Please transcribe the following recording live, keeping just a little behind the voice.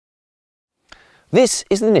This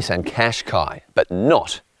is the Nissan QASHQAI, but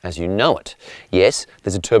not as you know it. Yes,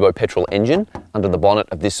 there's a turbo petrol engine under the bonnet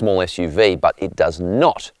of this small SUV, but it does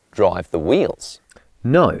not drive the wheels.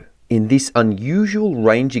 No, in this unusual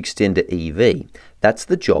range extender EV, that's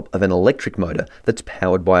the job of an electric motor that's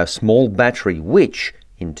powered by a small battery which,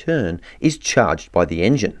 in turn, is charged by the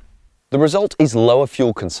engine. The result is lower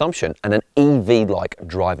fuel consumption and an EV-like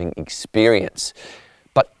driving experience.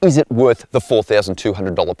 But is it worth the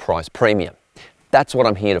 $4,200 price premium? That's what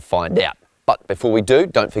I'm here to find out. But before we do,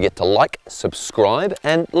 don't forget to like, subscribe,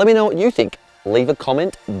 and let me know what you think. Leave a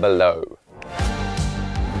comment below.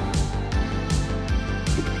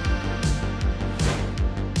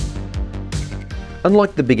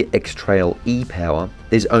 Unlike the bigger X-TRAIL e-Power,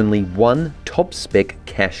 there's only one top-spec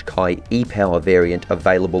QASHQAI e-Power variant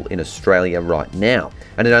available in Australia right now,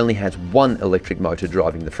 and it only has one electric motor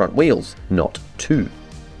driving the front wheels, not two.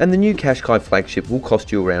 And the new QASHQAI flagship will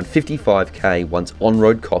cost you around $55,000 once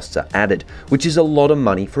on-road costs are added, which is a lot of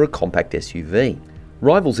money for a compact SUV.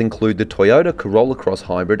 Rivals include the Toyota Corolla Cross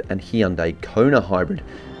Hybrid and Hyundai Kona Hybrid.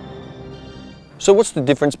 So what's the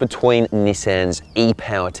difference between Nissan's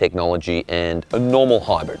e-Power technology and a normal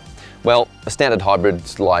hybrid? Well, a standard hybrid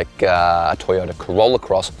like a Toyota Corolla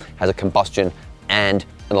Cross has a combustion and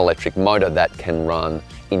an electric motor that can run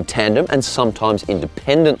in tandem and sometimes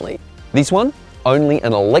independently. This one, only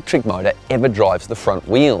an electric motor ever drives the front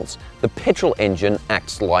wheels. The petrol engine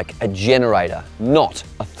acts like a generator, not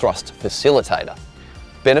a thrust facilitator.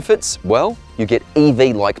 Benefits? Well, you get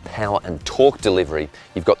EV-like power and torque delivery.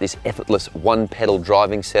 You've got this effortless one-pedal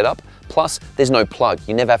driving setup, plus there's no plug.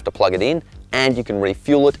 You never have to plug it in, and you can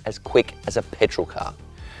refuel it as quick as a petrol car.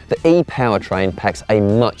 The e-powertrain packs a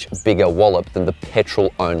much bigger wallop than the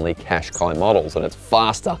petrol-only QASHQAI models, and it's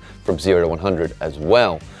faster from 0 to 100 as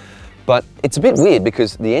well. But it's a bit weird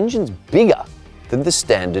because the engine's bigger than the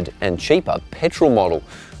standard and cheaper petrol model.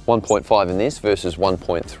 1.5 in this versus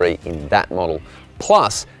 1.3 in that model.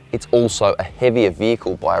 Plus, it's also a heavier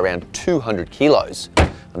vehicle by around 200 kilos.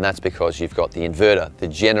 And that's because you've got the inverter, the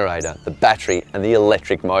generator, the battery, and the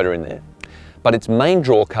electric motor in there. But its main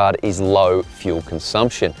draw card is low fuel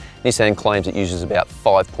consumption. Nissan claims it uses about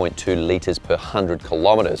 5.2 litres per 100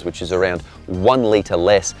 kilometres, which is around 1 litre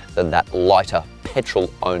less than that lighter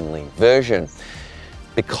petrol-only version.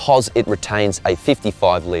 Because it retains a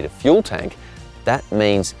 55-litre fuel tank, that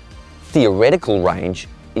means theoretical range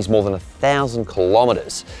is more than 1,000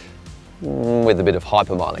 kilometres, with a bit of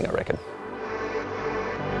hypermiling, I reckon.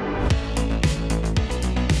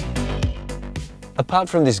 Apart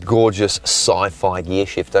from this gorgeous sci-fi gear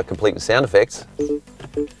shifter, complete with sound effects,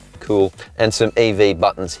 cool, and some EV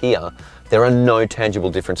buttons here, there are no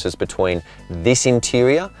tangible differences between this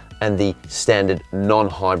interior and the standard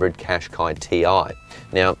non-hybrid QASHQAI Ti.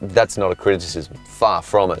 Now, that's not a criticism, far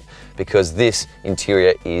from it, because this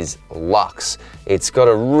interior is luxe. It's got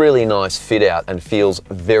a really nice fit out and feels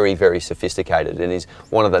very, very sophisticated, and is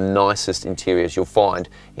one of the nicest interiors you'll find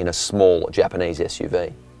in a small Japanese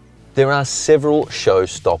SUV. There are several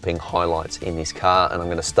show-stopping highlights in this car, and I'm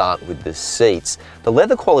going to start with the seats, the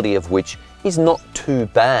leather quality of which is not too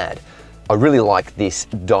bad. I really like this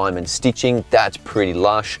diamond stitching, that's pretty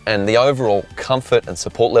lush, and the overall comfort and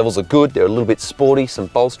support levels are good. They're a little bit sporty, some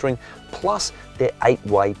bolstering, plus they're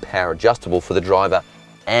 8-way power adjustable for the driver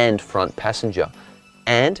and front passenger.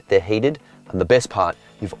 And they're heated, and the best part,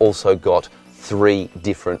 you've also got 3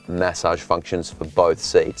 different massage functions for both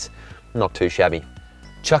seats. Not too shabby.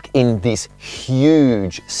 Chuck in this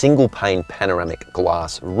huge single pane panoramic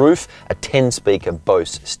glass roof, a 10-speaker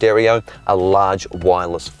Bose stereo, a large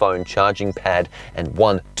wireless phone charging pad, and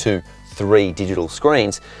 1, 2, 3 digital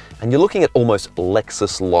screens, and you're looking at almost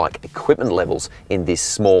Lexus-like equipment levels in this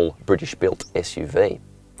small British-built SUV.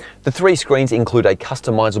 The 3 screens include a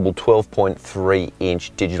customizable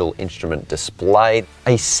 12.3-inch digital instrument display.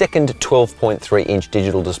 A second 12.3-inch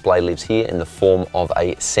digital display lives here in the form of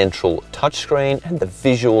a central touchscreen, and the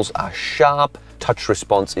visuals are sharp, touch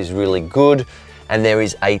response is really good, and there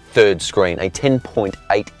is a third screen, a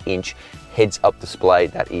 10.8-inch heads-up display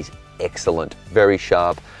that is excellent, very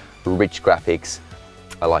sharp, rich graphics.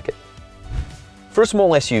 I like it. For a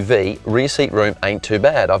small SUV, rear seat room ain't too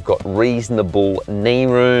bad. I've got reasonable knee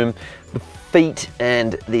room. The feet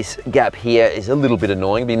and this gap here is a little bit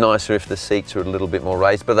annoying. It'd be nicer if the seats were a little bit more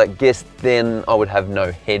raised, but I guess then I would have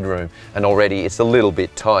no headroom, and already it's a little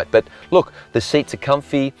bit tight. But look, the seats are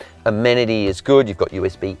comfy, amenity is good. You've got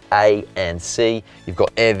USB A and C. You've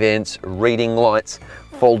got air vents, reading lights,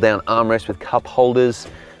 fold down armrest with cup holders,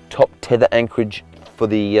 top tether anchorage for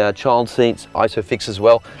the child seats, ISOFIX as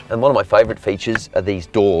well. And one of my favorite features are these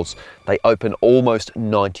doors. They open almost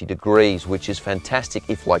 90 degrees, which is fantastic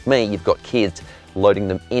if, like me, you've got kids loading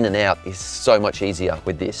them in and out is so much easier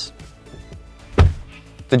with this.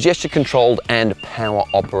 The gesture-controlled and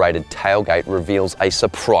power-operated tailgate reveals a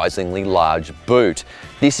surprisingly large boot.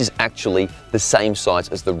 This is actually the same size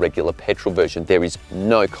as the regular petrol version. There is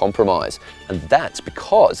no compromise, and that's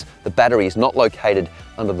because the battery is not located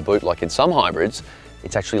under the boot like in some hybrids.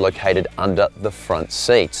 It's actually located under the front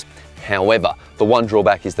seats. However, the one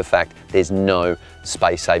drawback is the fact there's no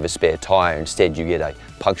space saver spare tyre. Instead, you get a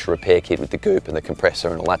puncture repair kit with the goop and the compressor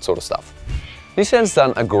and all that sort of stuff. Nissan's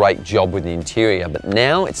done a great job with the interior, but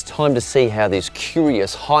now it's time to see how this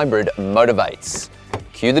curious hybrid motivates.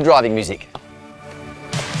 Cue the driving music.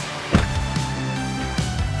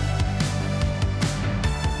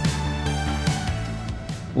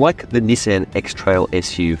 Like the Nissan X-TRAIL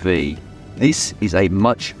SUV, this is a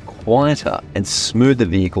much quieter and smoother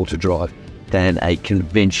vehicle to drive than a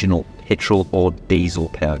conventional petrol or diesel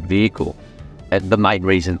powered vehicle. And the main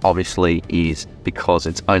reason obviously is because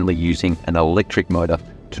it's only using an electric motor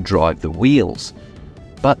to drive the wheels.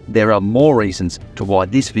 But there are more reasons to why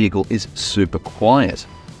this vehicle is super quiet.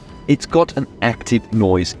 It's got an active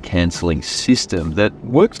noise cancelling system that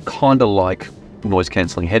works kind of like noise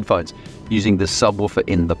cancelling headphones, using the subwoofer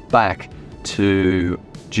in the back to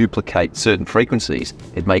duplicate certain frequencies.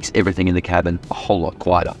 It makes everything in the cabin a whole lot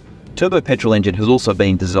quieter. Turbo petrol engine has also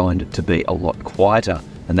been designed to be a lot quieter,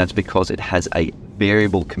 and that's because it has a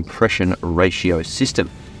variable compression ratio system.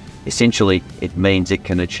 Essentially, it means it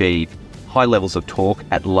can achieve high levels of torque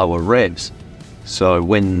at lower revs. So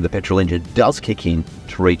when the petrol engine does kick in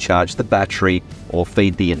to recharge the battery or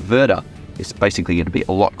feed the inverter, it's basically going to be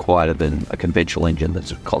a lot quieter than a conventional engine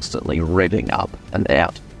that's constantly revving up and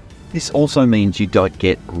out. This also means you don't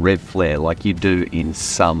get rev flare like you do in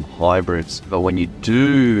some hybrids, but when you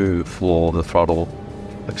do floor the throttle,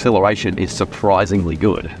 acceleration is surprisingly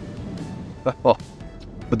good.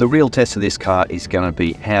 But the real test of this car is going to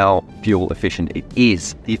be how fuel efficient it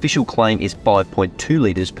is. The official claim is 5.2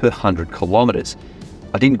 litres per 100 kilometres.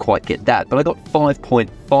 I didn't quite get that, but I got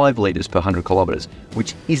 5.5 litres per 100 kilometres,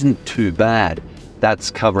 which isn't too bad. That's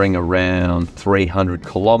covering around 300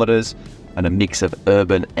 kilometres and a mix of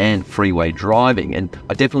urban and freeway driving. And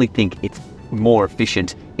I definitely think it's more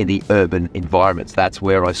efficient in the urban environments. That's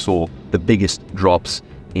where I saw the biggest drops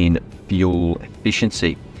in fuel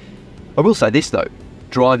efficiency. I will say this though,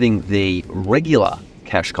 driving the regular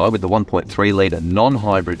QASHQAI with the 1.3 litre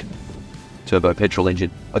non-hybrid turbo petrol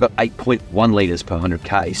engine, I got 8.1 litres per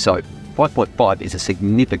 100k, so 5.5 is a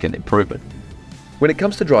significant improvement. When it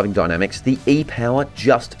comes to driving dynamics, the e-Power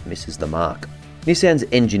just misses the mark. Nissan's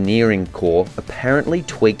engineering core apparently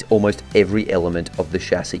tweaked almost every element of the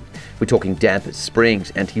chassis. We're talking dampers,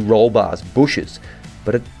 springs, anti-roll bars, bushes,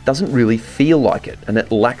 but it doesn't really feel like it, and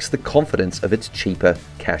it lacks the confidence of its cheaper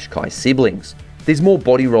QASHQAI siblings. There's more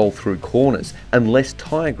body roll through corners and less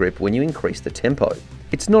tyre grip when you increase the tempo.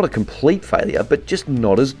 It's not a complete failure, but just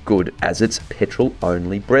not as good as its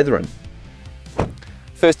petrol-only brethren.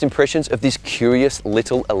 First impressions of this curious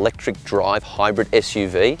little electric drive hybrid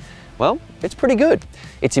SUV? Well, it's pretty good.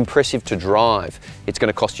 It's impressive to drive. It's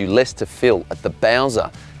going to cost you less to fill at the Bowser,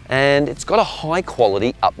 and it's got a high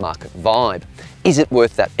quality upmarket vibe. Is it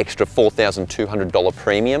worth that extra $4,200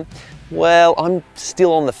 premium? Well, I'm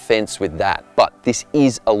still on the fence with that, but this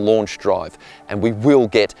is a launch drive, and we will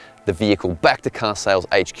get the vehicle back to Car Sales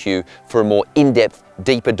HQ for a more in-depth,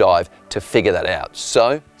 deeper dive to figure that out.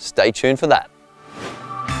 So stay tuned for that.